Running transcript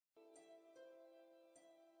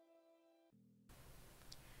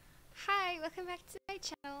Hi, welcome back to my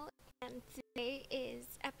channel, and today is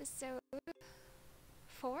episode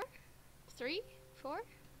 4? 3? 4?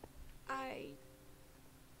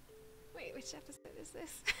 Wait, which episode is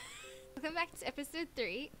this? Welcome back to episode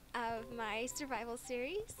 3 of my survival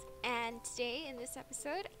series, and today in this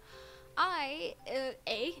episode, I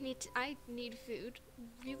need food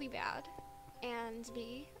really bad, and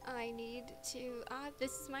B, I need to,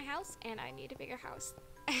 this is my house, and I need a bigger house.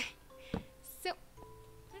 So,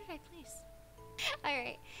 what did I place?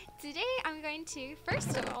 Alright, today I'm going to,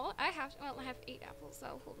 first of all, I have 8 apples,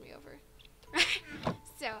 that'll hold me over.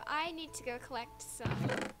 So, I need to go collect some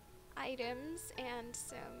items and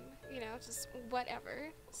some, just whatever,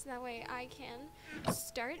 so that way I can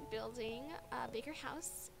start building a bigger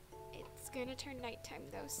house. It's gonna turn nighttime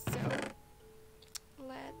though, so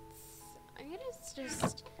I'm gonna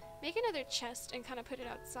just make another chest and kind of put it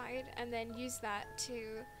outside, and then use that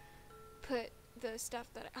to put the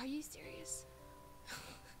stuff that, are you serious?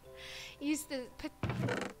 What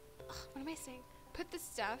am I saying? Put the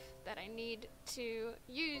stuff that I need to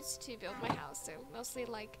use to build my house, so mostly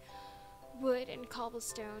like wood and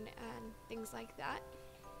cobblestone and things like that.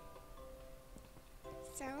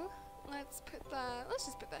 So let's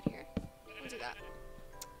just put that here. We'll do that.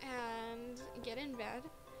 And get in bed.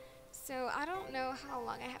 So I don't know how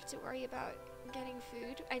long I have to worry about getting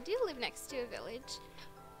food. I do live next to a village,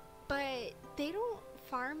 but they don't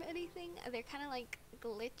farm anything. They're kind of like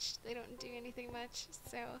glitched. They don't do anything much.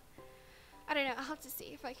 So I don't know. I'll have to see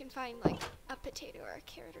if I can find like a potato or a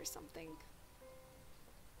carrot or something.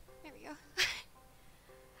 There we go.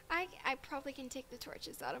 I probably can take the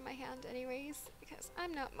torches out of my hand anyways, because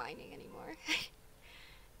I'm not mining anymore.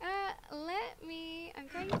 I'm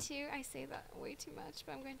going to, I say that way too much,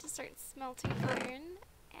 but I'm going to start smelting iron,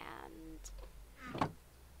 and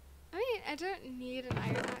I mean, I don't need an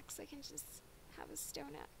iron axe, I can just have a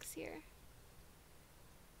stone axe here.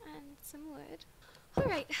 And some wood.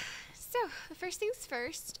 Alright, so, the first things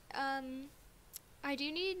first, I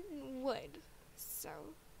do need wood, so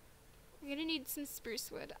I'm gonna need some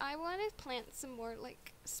spruce wood. I want to plant some more,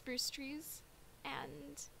 like, spruce trees,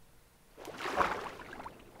 and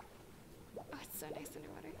oh, it's so nice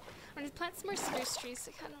underwater. I'm gonna plant some more spruce trees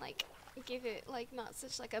to kind of like give it like not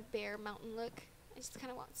such like a bare mountain look. I just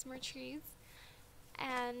kind of want some more trees,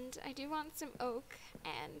 and I do want some oak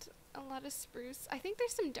and a lot of spruce. I think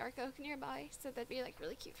there's some dark oak nearby, so that'd be like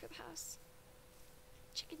really cute for the house.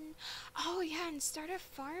 Chicken. Oh yeah, and start a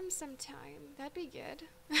farm sometime. That'd be good.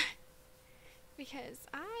 Because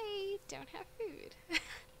I don't have food.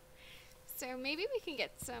 So maybe we can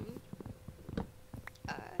get some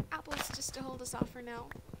apples just to hold us off for now.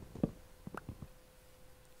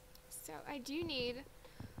 So I do need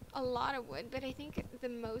a lot of wood, but I think the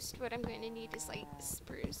most what I'm going to need is like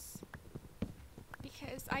spruce,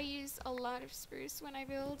 because I use a lot of spruce when I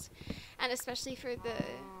build, and especially for the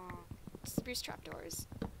spruce trapdoors.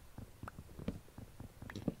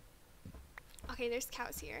 Okay, there's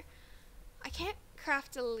cows here. I can't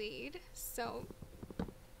craft a lead, so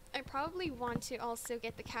I probably want to also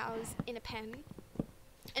get the cows in a pen,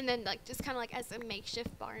 and then like just kind of like as a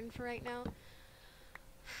makeshift barn for right now,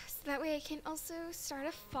 so that way I can also start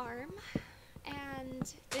a farm.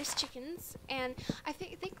 And there's chickens, and I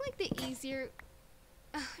think like the easier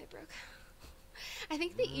it broke. I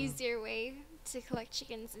think the easier way to collect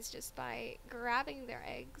chickens is just by grabbing their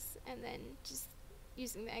eggs and then just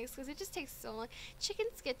using the eggs, because it just takes so long.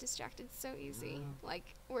 Chickens get distracted so easy,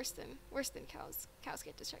 like worse than cows. Cows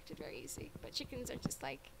get distracted very easy, but chickens are just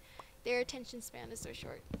like, their attention span is so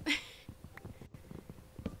short.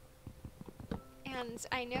 And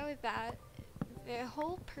I know that the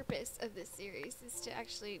whole purpose of this series is to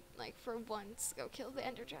actually, like, for once go kill the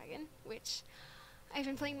Ender Dragon, which I've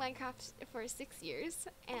been playing Minecraft for 6 years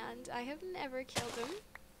and I have never killed him,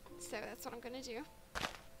 so that's what I'm gonna do.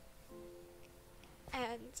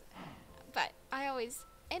 But I always,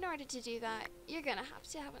 in order to do that, you're gonna have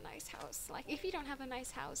to have a nice house. Like, if you don't have a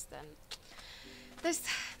nice house, then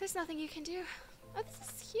there's nothing you can do. Oh, this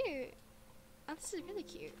is cute. Oh, this is really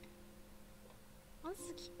cute. Oh, this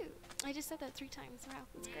is cute. I just said that 3 times. Wow,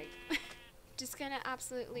 that's great. Just gonna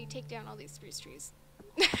absolutely take down all these spruce trees.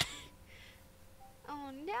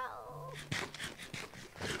 Oh no!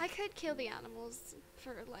 I could kill the animals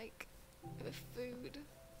for, like, food.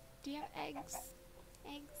 Do you have eggs?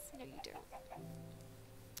 Eggs? No, you don't.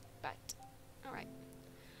 But, alright.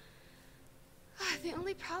 The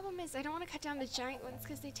only problem is I don't want to cut down the giant ones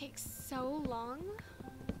because they take so long.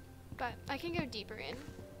 But I can go deeper in.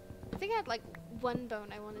 I think I had like one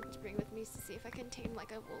bone I wanted to bring with me to see if I can tame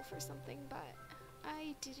like a wolf or something, but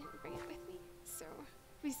I didn't bring it with me. So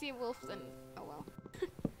if we see a wolf, then oh well.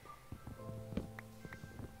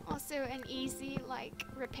 Also, an easy like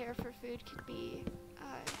repair for food could be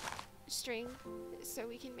string, so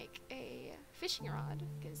we can make a fishing rod,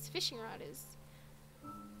 because fishing rod is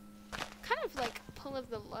kind of like pull of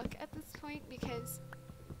the luck at this point, because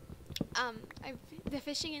the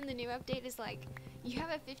fishing in the new update is like you have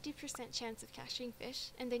a 50% chance of catching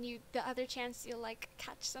fish, and then the other chance you'll like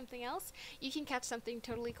catch something else. You can catch something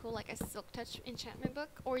totally cool like a Silk Touch enchantment book,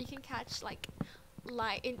 or you can catch like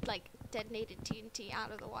detonated TNT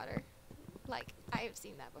out of the water. Like, I have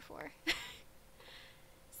seen that before.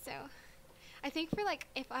 So I think for like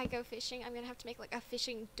if I go fishing, I'm gonna have to make like a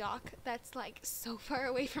fishing dock that's like so far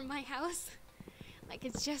away from my house. Like,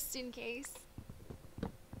 it's just in case.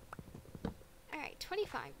 Alright,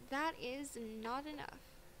 25. That is not enough.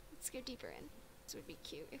 Let's go deeper in. This would be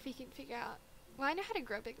cute if we can figure out. Well, I know how to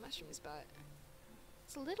grow big mushrooms, but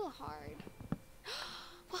it's a little hard.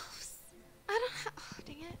 Wolves! I don't have. Oh,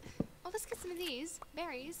 dang it. Oh, let's get some of these.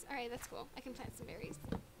 Berries. Alright, that's cool. I can plant some berries.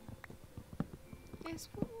 There's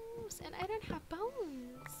wolves, and I don't have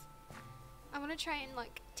bones. I want to try and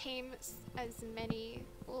like tame as many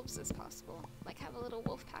wolves as possible. Like, have a little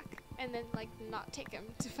wolf pack, and then like not take them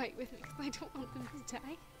to fight with me because I don't want them to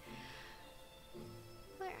die.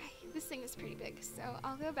 Alright, this thing is pretty big, so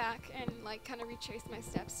I'll go back and like kind of retrace my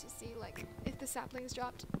steps to see like if the saplings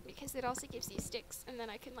dropped, because it also gives you sticks, and then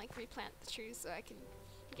I can like replant the trees so I can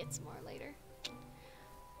get some more later.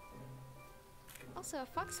 Also, a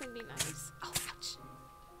fox would be nice. Oh, ouch!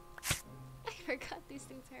 I forgot these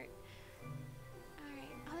things hurt.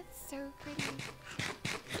 Alright, oh, that's so pretty.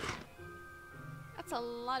 That's a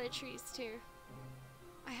lot of trees too.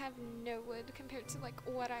 I have no wood compared to like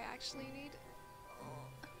what I actually need.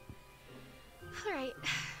 Alright.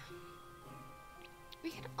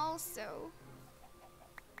 We can also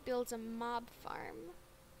build a mob farm.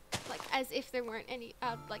 Like, as if there weren't any,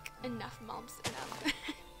 like, enough mobs enough.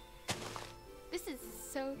 This is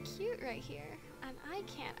so cute right here. And I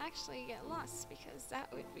can't actually get lost because that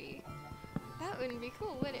wouldn't be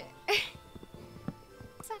cool, would it?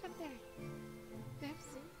 What's that up there? Do I have to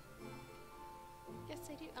zoom? Yes,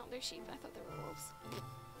 I do. Oh, they're sheep. I thought they were wolves.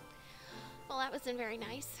 Well, that wasn't very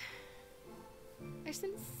nice. There's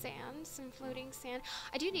some sand, some floating sand.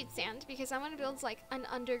 I do need sand because I want to build like an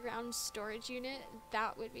underground storage unit.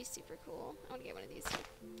 That would be super cool. I want to get one of these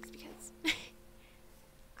just because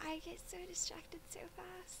I get so distracted so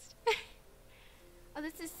fast. Oh,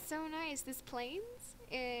 this is so nice. This plains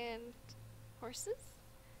and horses.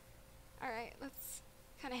 Alright, let's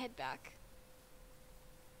kind of head back.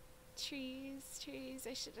 Trees, trees.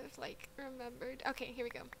 I should have like remembered. Okay, here we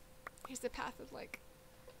go. Here's the path of like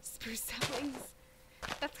spruce saplings.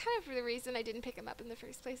 That's kind of the reason I didn't pick them up in the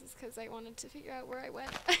first place, is because I wanted to figure out where I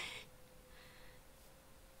went.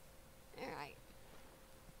 Alright.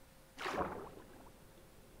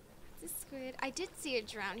 This squid. I did see it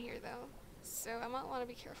drown here though, so I might want to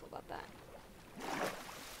be careful about that.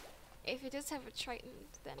 If it does have a triton,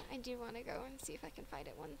 then I do want to go and see if I can fight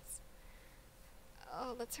it once.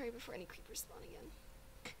 Oh, let's hurry before any creepers spawn again.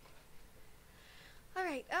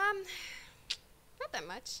 Alright, not that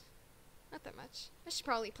much. Not that much. I should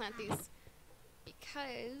probably plant these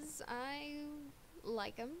because I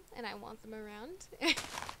like them and I want them around.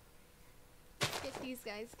 Get these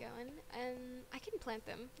guys going, and I can plant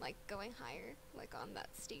them like going higher, like on that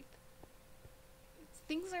steep.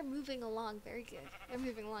 Things are moving along very good. They're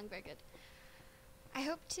moving along very good. I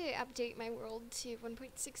hope to update my world to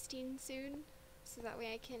 1.16 soon, so that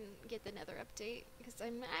way I can get the Nether update, because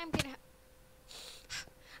I'm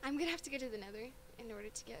gonna have to go to the Nether in order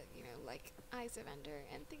to get, you know, like Eyes of Ender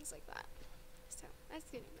and things like that. So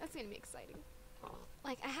that's gonna be exciting.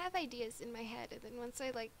 Like, I have ideas in my head, and then once I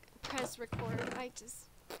like press record, I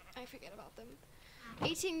forget about them.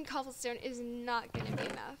 18 cobblestone is not gonna be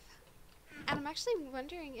enough, and I'm actually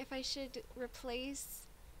wondering if I should replace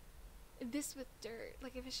this with dirt.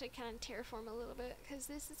 Like, if I should kind of terraform a little bit, because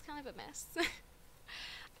this is kind of a mess.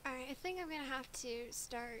 Alright, I think I'm gonna have to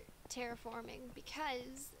start terraforming,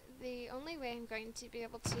 because the only way I'm going to be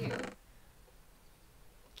able to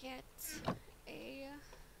get a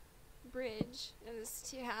bridge is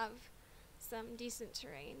to have some decent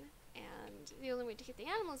terrain, and the only way to get the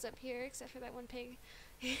animals up here, except for that one pig,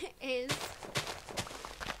 is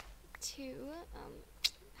to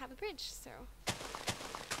have a bridge. So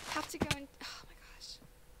have to go in, oh my gosh,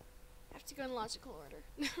 I have to go in logical order.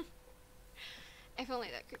 If only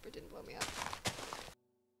that creeper didn't blow me up.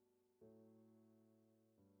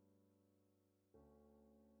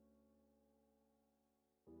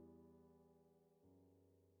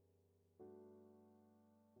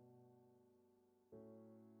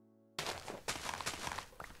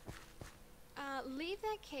 leave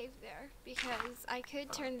that cave there because I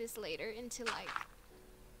could turn this later into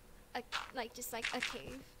like just like a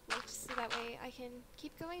cave, like just so that way I can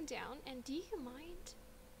keep going down. And do you mind?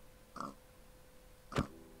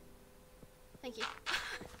 Thank you.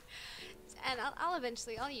 And I'll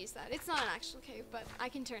eventually use that. It's not an actual cave, but I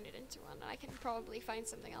can turn it into one, and I can probably find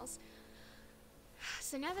something else.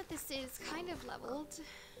 So now that this is kind of leveled,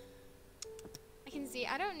 I can see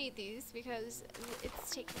I don't need these because it's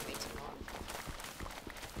taking way too long.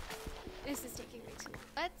 This is taking way too long.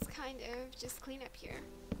 Let's kind of just clean up here.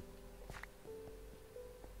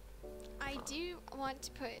 I do want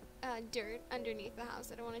to put dirt underneath the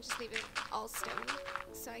house. I don't want to just leave it all stone,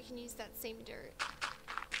 so I can use that same dirt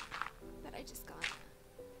that I just got.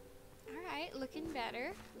 Alright, looking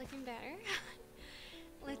better. Looking better.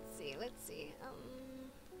 Let's see.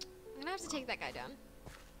 I'm gonna have to take that guy down.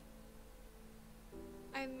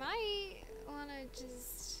 I might wanna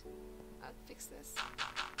just fix this.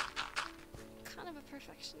 Kind of a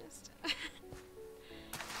perfectionist.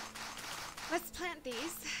 Let's plant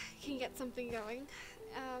these. Can get something going.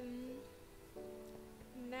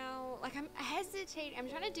 Now, like, I'm hesitating. I'm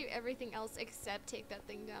trying to do everything else except take that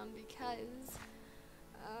thing down because,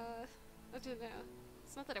 I don't know.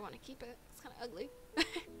 It's not that I want to keep it. It's kind of ugly.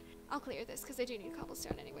 I'll clear this because I do need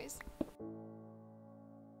cobblestone anyways.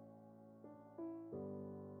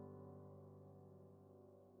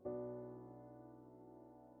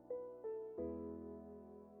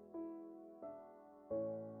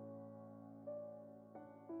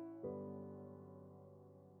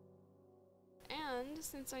 And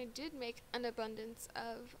since I did make an abundance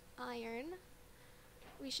of iron,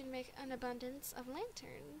 we should make an abundance of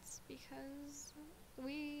lanterns because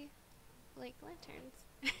we like lanterns.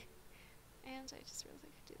 And I just realized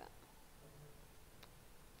I could do that.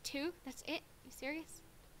 2? That's it? You serious?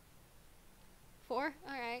 4?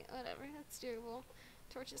 Alright, whatever. That's doable.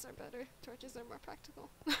 Torches are better. Torches are more practical.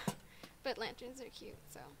 But lanterns are cute,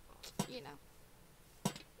 so, you know.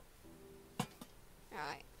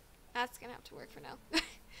 Alright. That's gonna have to work for now.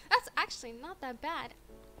 That's actually not that bad.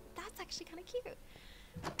 That's actually kind of cute.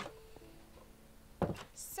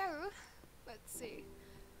 So, let's see.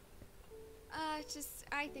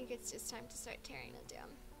 I think it's just time to start tearing it down.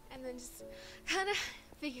 And then just kind of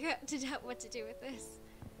figure out what to do with this.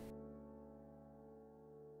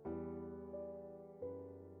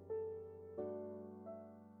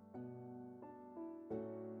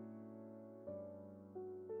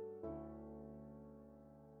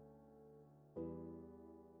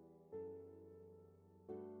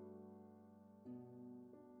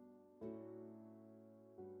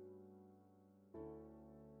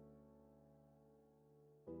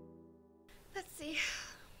 Let's see.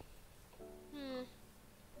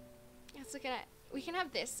 Let's look at it. We can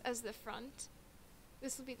have this as the front.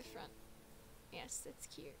 This will be the front. Yes, that's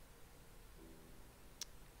cute.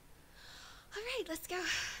 Alright, let's go.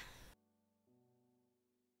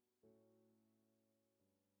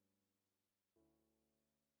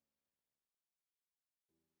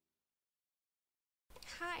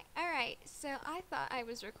 Hi. Alright, so I thought I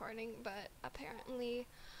was recording, but apparently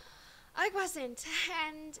I wasn't.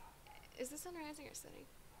 And is the sun rising or setting?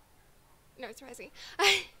 No, it's rising.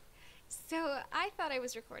 So I thought I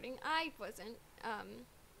was recording. I wasn't,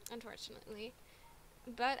 unfortunately.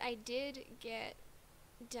 But I did get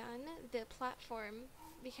done the platform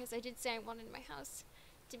because I did say I wanted my house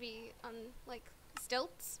to be on, like,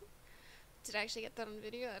 stilts. Did I actually get that on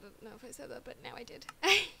video? I don't know if I said that, but now I did.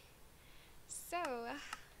 So,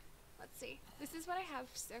 let's see. This is what I have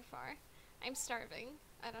so far. I'm starving.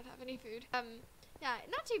 I don't have any food. Yeah,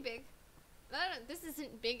 not too big. This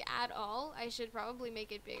isn't big at all. I should probably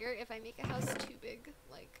make it bigger. If I make a house too big,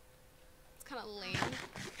 like, it's kind of lame.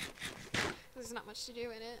 There's not much to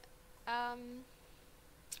do in it.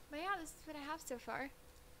 But yeah, this is what I have so far.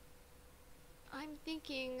 I'm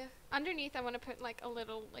thinking underneath I want to put like a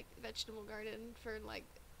little like vegetable garden for like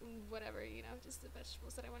whatever, you know, just the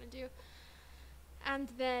vegetables that I want to do. And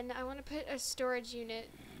then I want to put a storage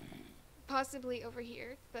unit possibly over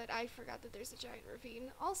here, but I forgot that there's a giant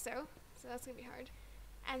ravine also. So that's gonna be hard.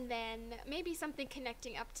 And then maybe something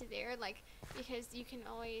connecting up to there, like, because you can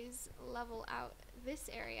always level out this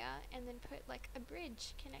area and then put like a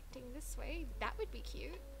bridge connecting this way. That would be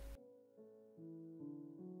cute.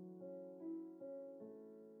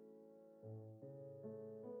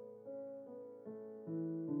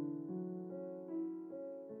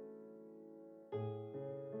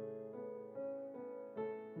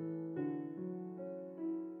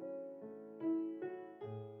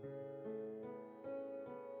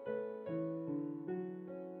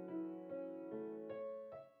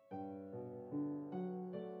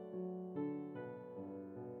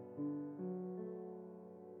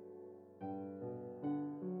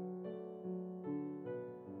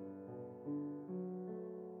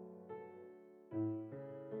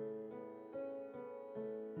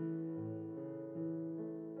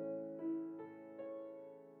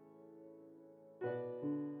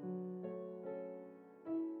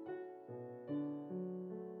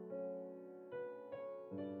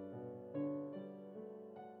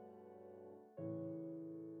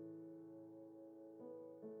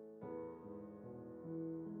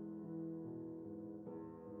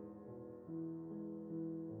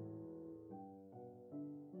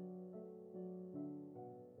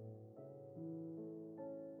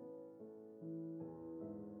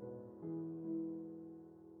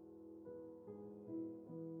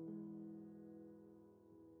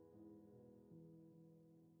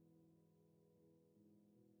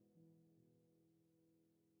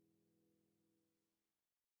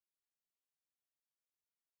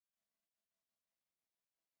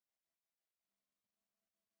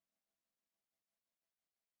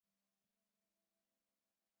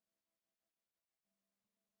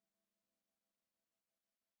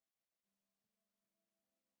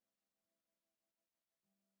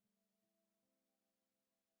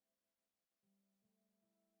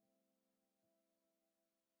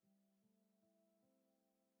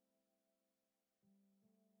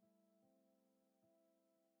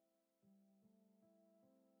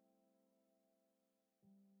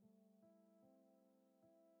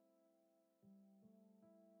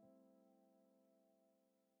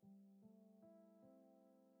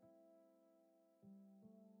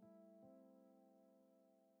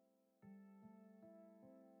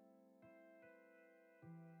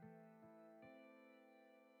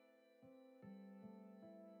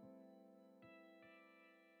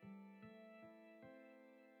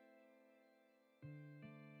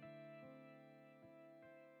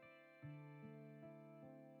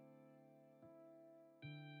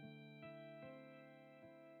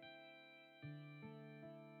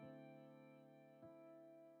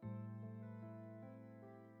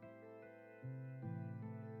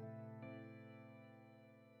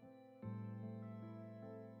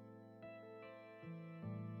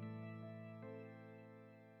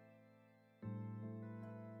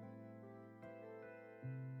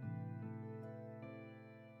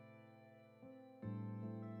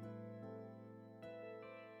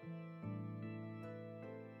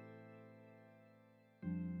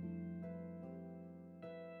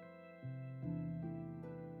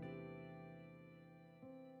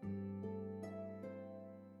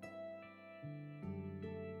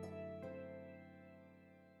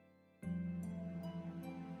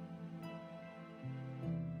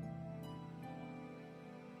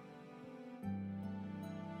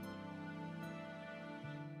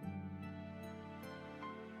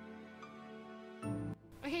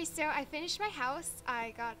 Okay, so I finished my house.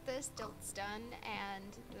 I got the stilts done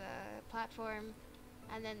and the platform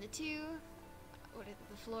and then the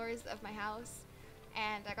floors of my house,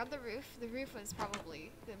 and I got the roof. The roof was probably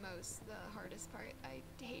the hardest part. I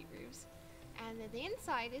hate roofs. And then the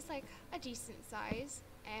inside is like a decent size,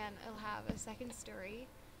 and it'll have a second story,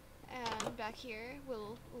 and back here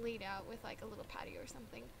we'll lead out with like a little patio or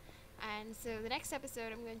something. And so the next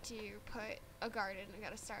episode I'm going to put a garden. I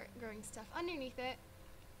gotta start growing stuff underneath it,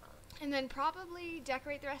 and then probably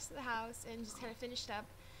decorate the rest of the house and just kind of finish it up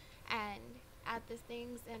and add the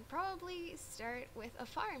things, and probably start with a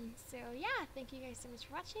farm. So yeah, thank you guys so much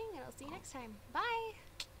for watching, and I'll see you next time.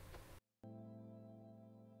 Bye!